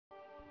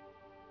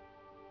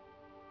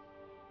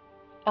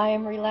I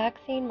am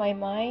relaxing my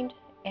mind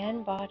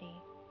and body.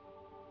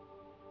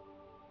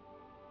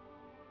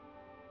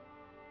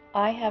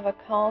 I have a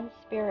calm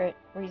spirit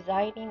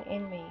residing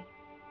in me.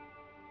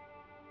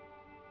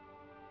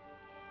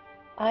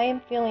 I am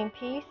feeling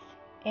peace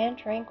and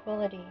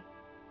tranquility.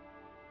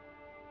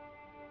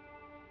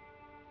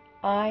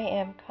 I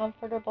am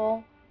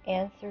comfortable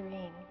and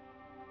serene.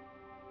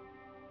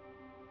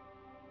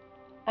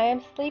 I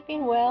am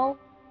sleeping well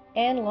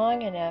and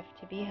long enough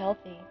to be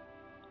healthy.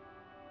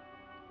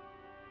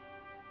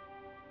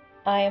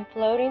 I am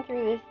floating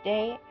through this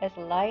day as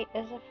light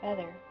as a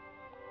feather.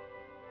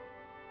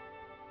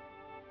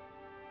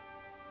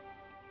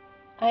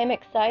 I am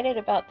excited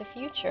about the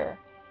future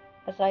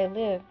as I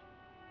live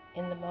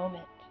in the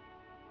moment.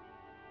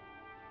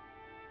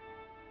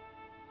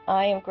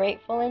 I am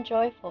grateful and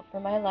joyful for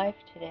my life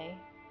today.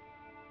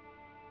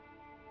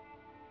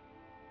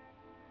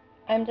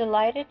 I'm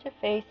delighted to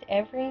face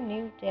every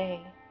new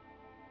day.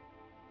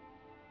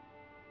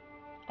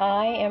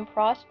 I am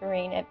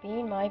prospering at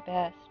being my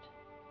best.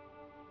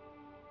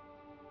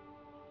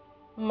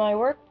 My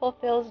work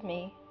fulfills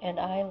me and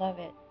I love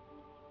it.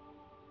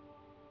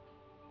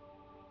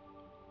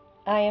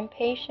 I am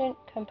patient,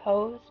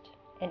 composed,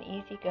 and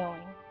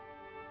easygoing.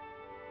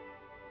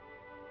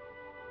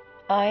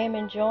 I am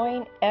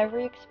enjoying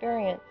every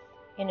experience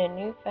in a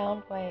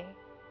newfound way.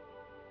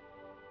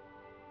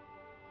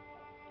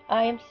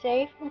 I am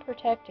safe and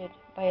protected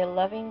by a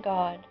loving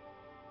God.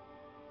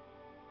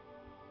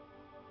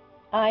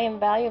 I am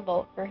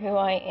valuable for who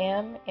I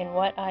am and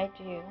what I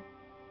do.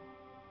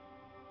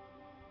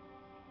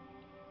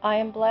 I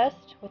am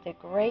blessed with a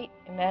great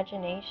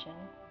imagination.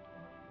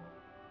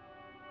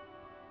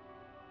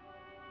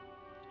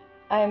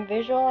 I am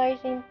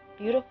visualizing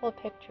beautiful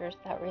pictures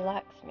that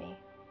relax me.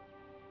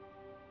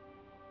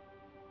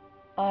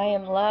 I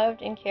am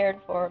loved and cared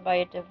for by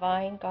a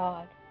divine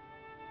God.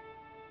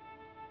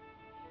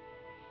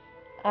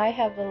 I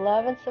have the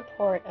love and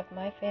support of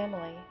my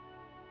family.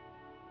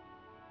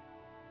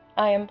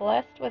 I am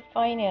blessed with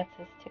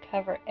finances to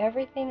cover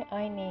everything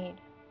I need.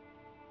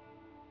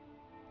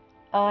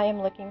 I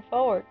am looking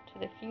forward to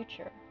the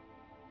future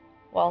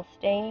while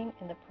staying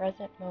in the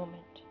present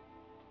moment.